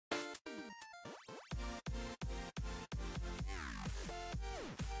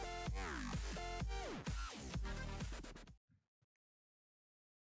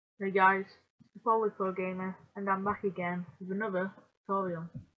Hey guys, it's the Pro Gamer, and I'm back again with another tutorial.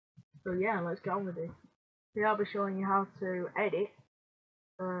 So yeah, let's get on with it. Today I'll be showing you how to edit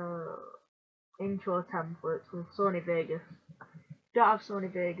intro templates with Sony Vegas. If you don't have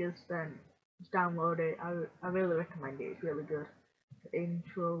Sony Vegas, then just download it. I really recommend it. It's really good for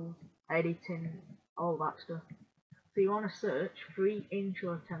intros, editing, all that stuff. So you want to search free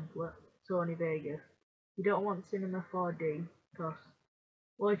intro template Sony Vegas. You don't want Cinema 4D because,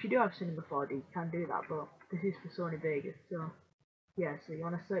 well, if you do have Cinema 4D, you can do that, but this is for Sony Vegas, so yeah, so you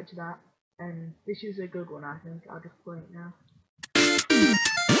want to search that, and this is a good one, I think. I'll just play it now.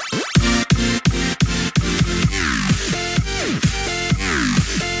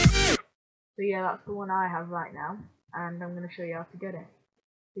 So yeah, that's the one I have right now, and I'm going to show you how to get it.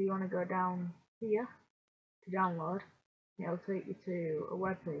 So you want to go down here to download. It'll take you to a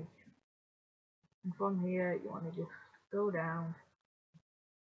web page, and from here you want to just go down,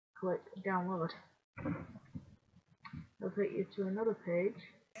 click download. It'll take you to another page.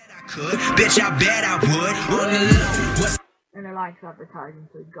 Bitch, I bet I would. And it likes advertising,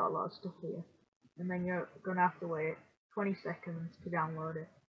 so it's got a lot of stuff here. And then you're gonna have to wait 20 seconds to download it.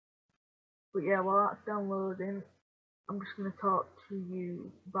 But yeah, while that's downloading, I'm just gonna talk to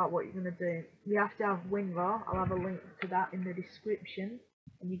you about what you're gonna do. You have to have WinRAR. I'll have a link to that in the description,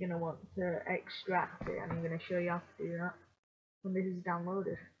 and you're gonna want to extract it, and I'm gonna show you how to do that when this is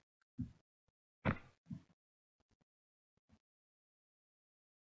downloaded.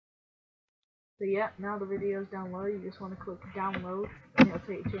 So yeah, now the video is downloaded, you just want to click download, and it'll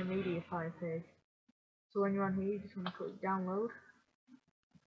take you to a media file page. So when you're on here, you just want to click download,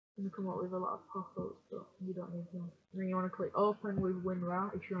 and you come up with a lot of pop-ups, but you don't need them. And then you want to click open with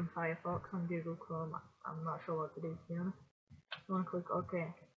WinRAR if you're on Firefox. On Google Chrome, I'm not sure what to do, to be honest. You want to click OK.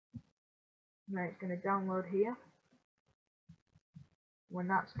 Now it's going to download here. When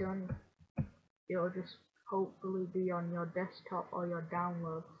that's done, it'll just hopefully be on your desktop or your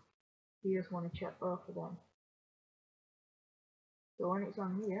downloads. You just want to check both of them. So when it's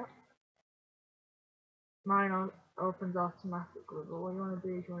on here, mine opens automatically, but what you want to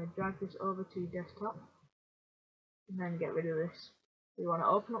do is you want to drag this over to your desktop and then get rid of this. So you want to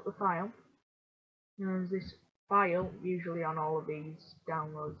open up the file, and there's this file usually on all of these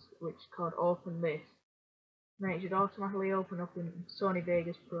downloads which is called open this. Then it should automatically open up in Sony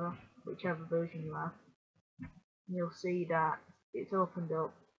Vegas Pro, whichever version you have. And you'll see that it's opened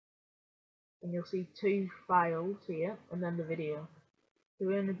up, and you'll see two files here and then the video. So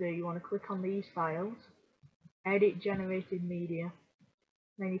what you're going to do, you want to click on these files, edit generated media,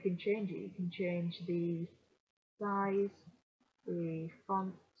 then you can change it. You can change the size, the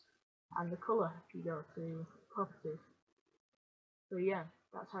font, and the colour if you go to properties. So yeah,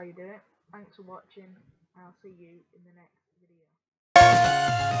 that's how you do it. Thanks for watching, and I'll see you in the next